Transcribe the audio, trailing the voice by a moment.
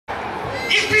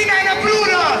Ik ben een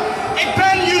broeder. Ik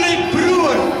ben jullie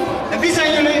broer. En wie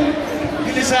zijn jullie?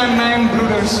 Jullie zijn mijn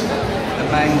broeders en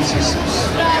mijn zusters.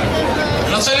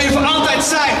 En dat zullen jullie voor altijd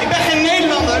zijn. Ik ben geen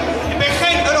Nederlander. Ik ben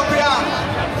geen Europeaan.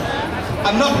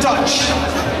 I'm not Dutch.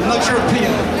 I'm not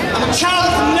European. I'm a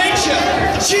child of nature.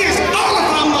 She is all of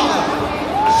our mother.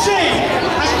 She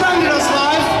has granted us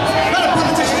life, not the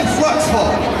politicians we work for.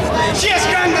 She has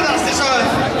granted us this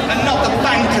earth, and not the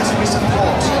bankers we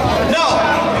support. No,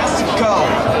 it has to go.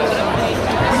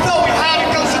 We thought we had a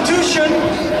constitution,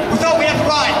 we thought we had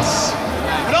rights.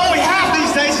 But all we have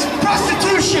these days is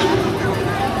prostitution.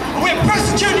 And we're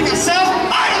prostituting ourselves?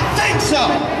 I don't think so.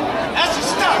 That's a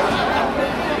start.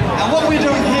 And what we're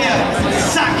doing here is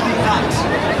exactly that.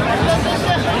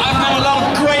 I've known a lot of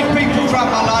great people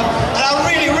throughout my life, and I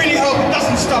really hope it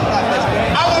doesn't stop like this.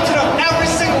 I want to know every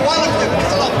single one of you,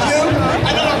 because I love you,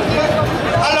 and I love you,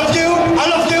 I love you, I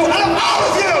love you, I love all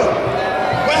of you!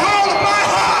 With all of my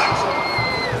heart!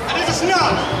 And it is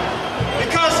not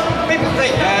because people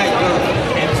think, hey,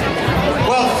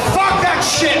 well, fuck that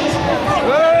shit!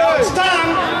 Now it's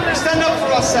time to stand up for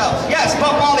ourselves. Yes,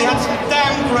 Bob Marley had some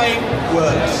damn great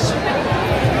words.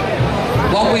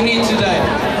 What we need today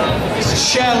is to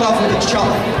share love with each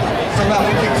other so that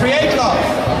we can create love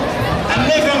and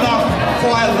live in love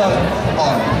forever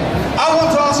on. I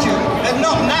want to ask you, if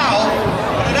not now,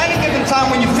 but at any given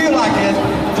time when you feel like it,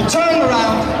 to turn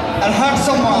around and hug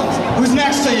someone who's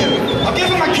next to you. Or give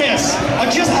them a kiss, or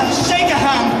just shake a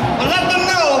hand, and let them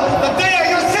know that they are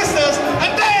your sisters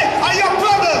and they are your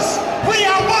brothers. We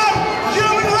are one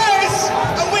human race,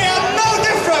 and we are no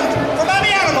different from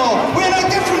any animal. We are no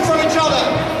different from each other.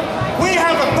 We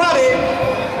have a body,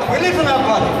 and we live in our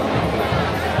body.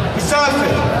 We serve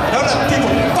it. Don't let people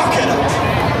fuck it up.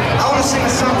 I want to sing a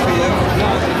song for you.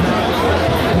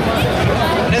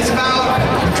 And it's about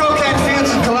cocaine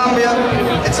fields in Colombia.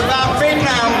 It's about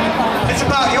Vietnam. It's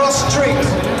about your